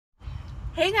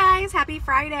Hey guys, happy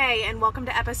Friday and welcome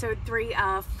to episode 3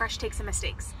 of Fresh Takes and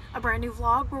Mistakes, a brand new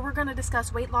vlog where we're going to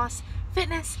discuss weight loss,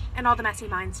 fitness, and all the messy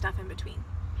mind stuff in between.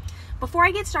 Before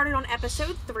I get started on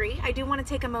episode 3, I do want to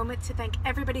take a moment to thank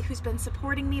everybody who's been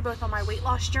supporting me both on my weight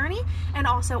loss journey and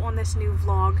also on this new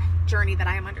vlog journey that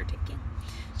I am undertaking.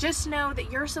 Just know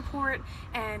that your support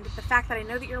and the fact that I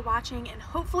know that you're watching and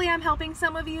hopefully I'm helping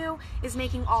some of you is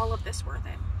making all of this worth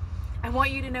it. I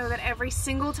want you to know that every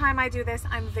single time I do this,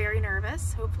 I'm very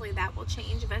nervous. Hopefully that will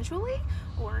change eventually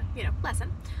or,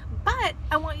 lessen. But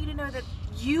I want you to know that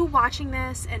you watching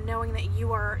this and knowing that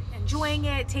you are enjoying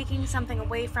it, taking something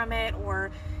away from it, or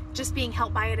just being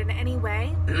helped by it in any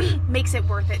way makes it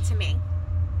worth it to me.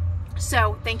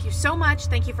 So thank you so much.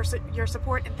 Thank you for your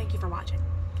support and thank you for watching.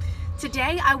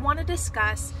 Today, I want to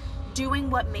discuss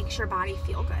doing what makes your body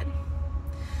feel good.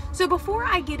 So before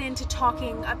I get into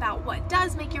talking about what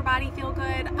does make your body feel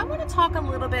good, I want to talk a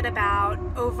little bit about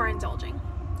overindulging.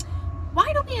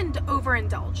 Why do we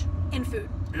overindulge in food?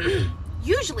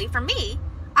 Usually for me,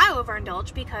 I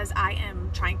overindulge because I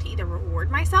am trying to either reward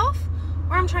myself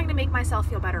or I'm trying to make myself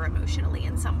feel better emotionally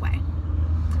in some way.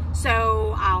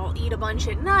 So I'll eat a bunch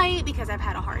at night because I've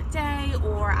had a hard day,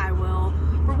 or I will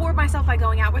reward myself by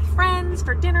going out with friends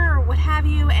for dinner or what have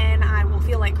you, and I will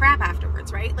feel like crap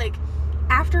afterwards, right? Like,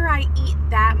 after I eat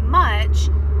that much,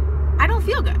 I don't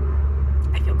feel good.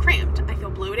 I feel cramped. I feel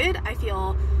bloated. I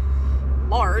feel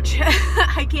large.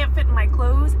 I can't fit in my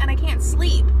clothes and I can't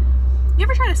sleep. You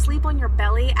ever try to sleep on your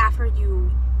belly after you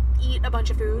eat a bunch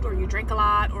of food or you drink a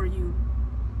lot or you,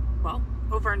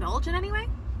 overindulge in any way?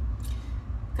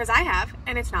 Because I have,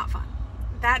 and it's not fun.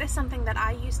 That is something that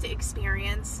I used to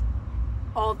experience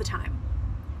all the time.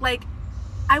 Like,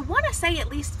 I want to say at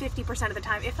least 50% of the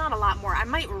time, if not a lot more. I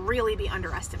might really be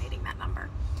underestimating that number.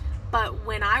 But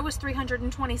when I was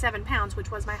 327 pounds,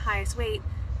 which was my highest weight,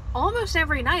 almost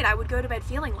every night I would go to bed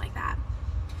feeling like that.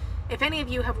 If any of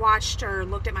you have watched or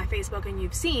looked at my Facebook and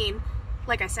you've seen,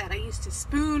 like I said, I used to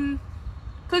spoon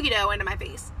cookie dough into my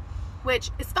face,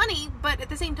 which is funny, but at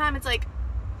the same time, it's like,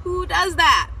 who does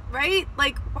that, right?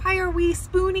 Like, why are we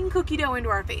spooning cookie dough into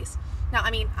our face? Now,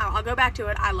 I mean, I'll go back to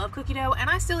it. I love cookie dough, and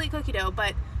I still eat cookie dough,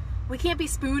 but we can't be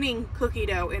spooning cookie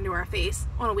dough into our face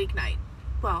on a weeknight.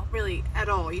 Well, really, at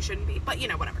all, you shouldn't be, but,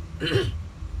 whatever.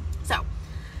 So,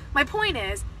 my point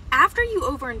is, after you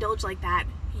overindulge like that,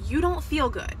 you don't feel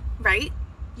good, right?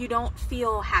 You don't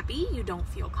feel happy. You don't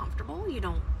feel comfortable. You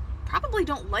probably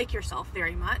don't like yourself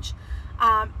very much,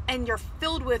 and you're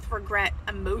filled with regret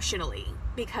emotionally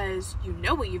because you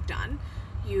know what you've done.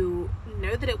 You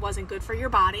know that it wasn't good for your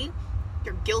body.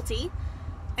 You're guilty,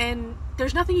 and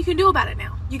there's nothing you can do about it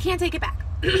now. You can't take it back.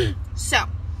 So,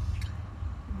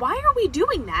 why are we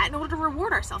doing that in order to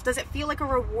reward ourselves? Does it feel like a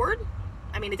reward?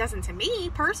 I mean, it doesn't to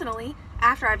me, personally.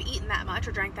 After I've eaten that much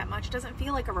or drank that much, it doesn't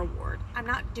feel like a reward. I'm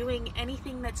not doing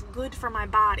anything that's good for my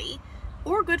body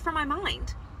or good for my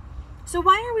mind. So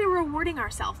why are we rewarding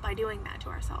ourselves by doing that to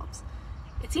ourselves?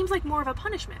 It seems like more of a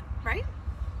punishment, right?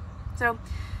 So,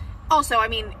 also, I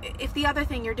mean, if the other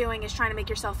thing you're doing is trying to make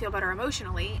yourself feel better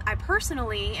emotionally, I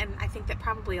personally, and I think that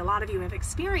probably a lot of you have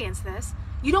experienced this,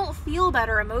 you don't feel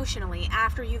better emotionally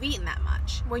after you've eaten that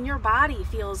much. When your body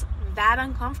feels that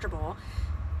uncomfortable,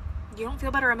 you don't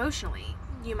feel better emotionally.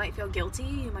 You might feel guilty,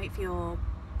 you might feel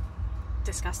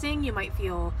disgusting, you might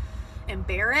feel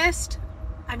embarrassed.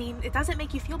 I mean, it doesn't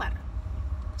make you feel better.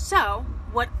 So,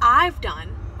 what I've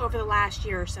done over the last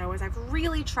year or so is I've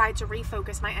really tried to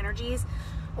refocus my energies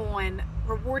on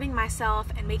rewarding myself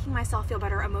and making myself feel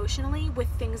better emotionally with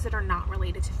things that are not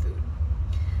related to food.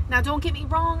 Now, don't get me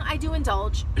wrong, I do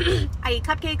indulge. I eat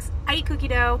cupcakes, I eat cookie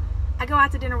dough, I go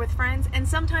out to dinner with friends, and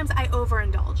sometimes I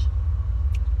overindulge.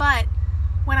 But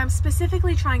when I'm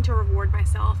specifically trying to reward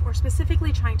myself or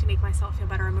specifically trying to make myself feel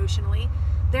better emotionally,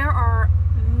 there are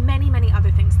many, many other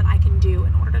things that I can do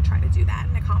in order to try to do that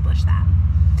and accomplish that.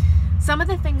 Some of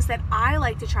the things that I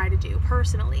like to try to do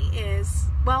personally is,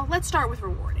 well, let's start with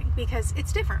rewarding because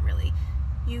it's different really.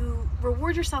 You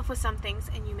reward yourself with some things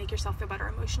and you make yourself feel better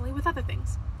emotionally with other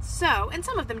things. So, and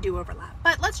some of them do overlap,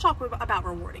 but let's talk about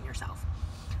rewarding yourself.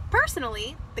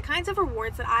 Personally, the kinds of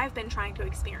rewards that I've been trying to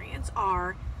experience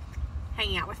are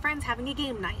hanging out with friends, having a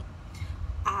game night,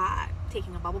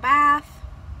 taking a bubble bath,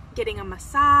 getting a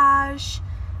massage.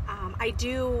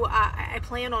 I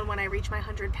plan on when I reach my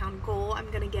 100-pound goal, I'm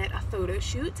going to get a photo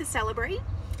shoot to celebrate.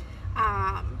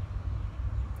 And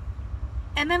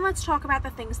then let's talk about the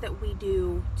things that we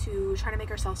do to try to make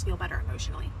ourselves feel better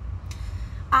emotionally.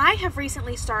 I have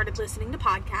recently started listening to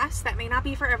podcasts. That may not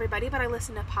be for everybody, but I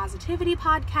listen to positivity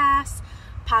podcasts,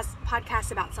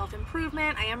 podcasts about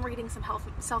self-improvement. I am reading some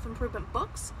self-improvement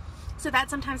books, so that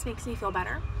sometimes makes me feel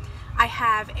better. I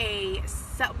have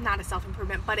not a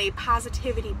self-improvement, but a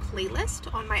positivity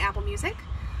playlist on my Apple Music,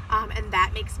 and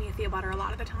that makes me feel better a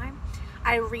lot of the time.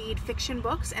 I read fiction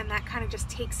books, and that kind of just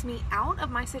takes me out of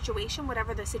my situation,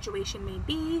 whatever the situation may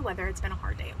be, whether it's been a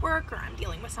hard day at work or I'm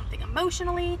dealing with something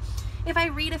emotionally. If I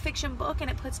read a fiction book and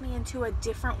it puts me into a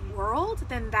different world,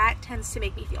 then that tends to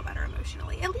make me feel better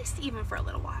emotionally, at least even for a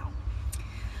little while.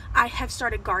 I have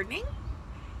started gardening,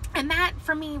 and that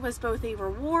for me was both a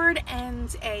reward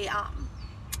and a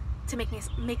to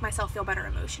make myself feel better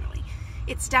emotionally.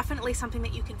 It's definitely something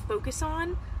that you can focus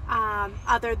on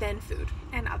other than food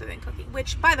and other than cooking,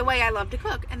 which, by the way, I love to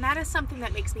cook, and that is something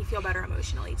that makes me feel better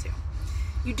emotionally too.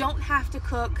 You don't have to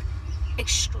cook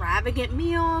extravagant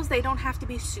meals. They don't have to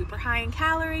be super high in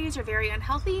calories or very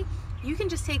unhealthy. You can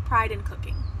just take pride in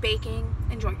cooking, baking,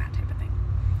 enjoying that type of thing.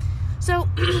 So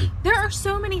there are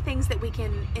so many things that we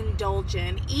can indulge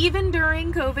in, even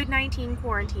during COVID-19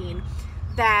 quarantine,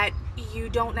 that you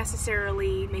don't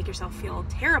necessarily make yourself feel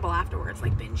terrible afterwards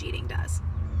like binge eating does.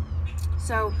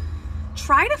 So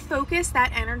try to focus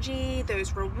that energy,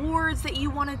 those rewards that you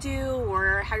want to do,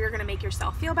 or how you're going to make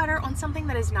yourself feel better on something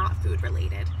that is not food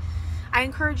related. I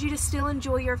encourage you to still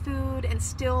enjoy your food and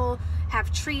still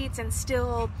have treats and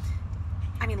still,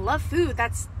 love food.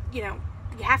 That's, you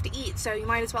have to eat, so you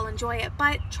might as well enjoy it.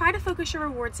 But try to focus your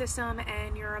reward system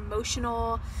and your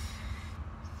emotional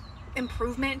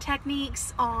improvement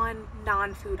techniques on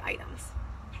non-food items.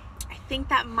 I think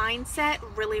that mindset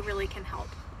really, really can help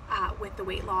with the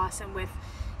weight loss and with,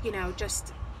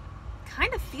 just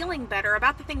kind of feeling better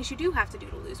about the things you do have to do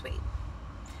to lose weight.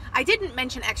 I didn't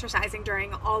mention exercising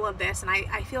during all of this, and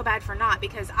I feel bad for not,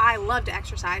 because I love to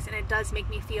exercise and it does make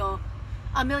me feel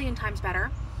a million times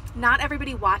better. Not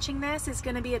everybody watching this is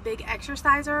going to be a big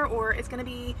exerciser, or is going to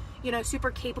be,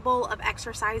 super capable of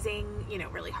exercising,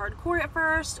 really hardcore at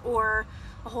first, or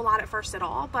a whole lot at first at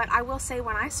all. But I will say,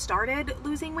 when I started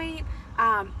losing weight,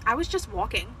 I was just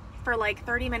walking for like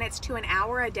 30 minutes to an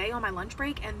hour a day on my lunch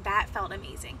break, and that felt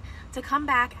amazing. To come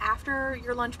back after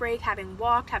your lunch break, having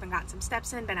walked, having gotten some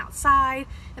steps in, been outside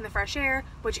in the fresh air,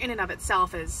 which in and of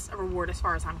itself is a reward as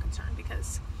far as I'm concerned,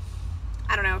 because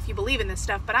I don't know if you believe in this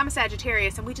stuff, but I'm a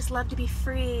Sagittarius and we just love to be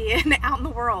free and out in the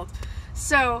world.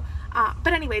 So,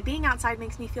 but anyway, being outside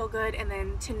makes me feel good, and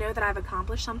then to know that I've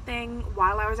accomplished something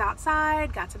while I was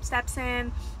outside, got some steps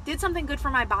in, did something good for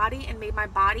my body and made my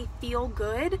body feel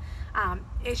good,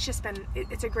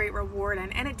 it's a great reward,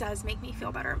 and it does make me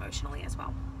feel better emotionally as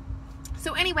well.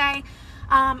 So anyway,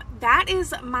 that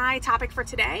is my topic for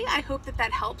today. I hope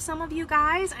that helps some of you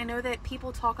guys. I know that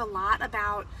people talk a lot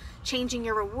about changing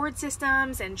your reward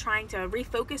systems and trying to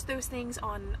refocus those things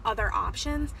on other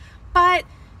options, but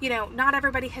not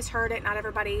everybody has heard it, not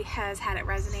everybody has had it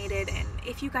resonated. And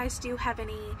if you guys do have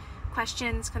any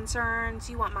questions, concerns,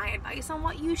 you want my advice on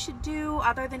what you should do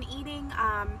other than eating,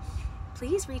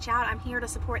 please reach out. I'm here to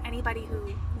support anybody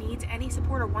who needs any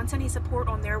support or wants any support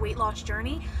on their weight loss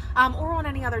journey, or on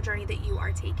any other journey that you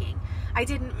are taking. I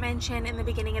didn't mention in the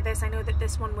beginning of this, I know that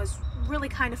this one was really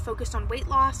kind of focused on weight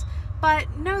loss,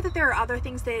 but know that there are other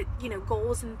things that,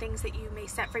 goals and things that you may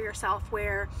set for yourself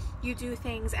where you do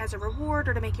things as a reward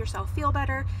or to make yourself feel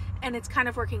better, and it's kind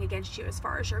of working against you as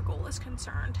far as your goal is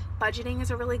concerned. Budgeting is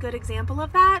a really good example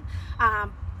of that.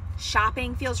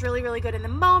 Shopping feels really, really good in the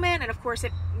moment, and of course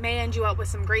it may end you up with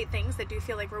some great things that do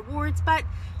feel like rewards, but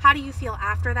how do you feel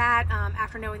after that,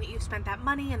 after knowing that you've spent that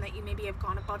money and that you maybe have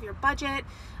gone above your budget?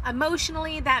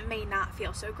 Emotionally, that may not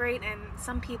feel so great, and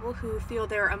some people who feel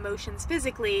their emotions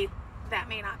physically, that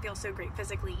may not feel so great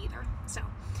physically either. So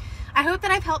I hope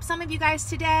that I've helped some of you guys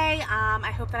today.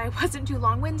 I hope that I wasn't too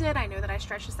long-winded. I know that I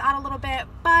stretched this out a little bit,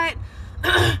 but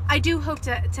I do hope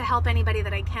to help anybody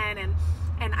that I can, and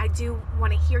I do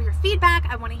want to hear your feedback.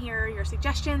 I want to hear your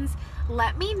suggestions.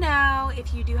 Let me know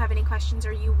if you do have any questions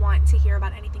or you want to hear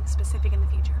about anything specific in the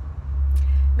future.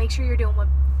 Make sure you're doing what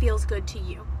feels good to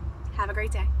you. Have a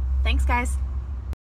great day. Thanks, guys.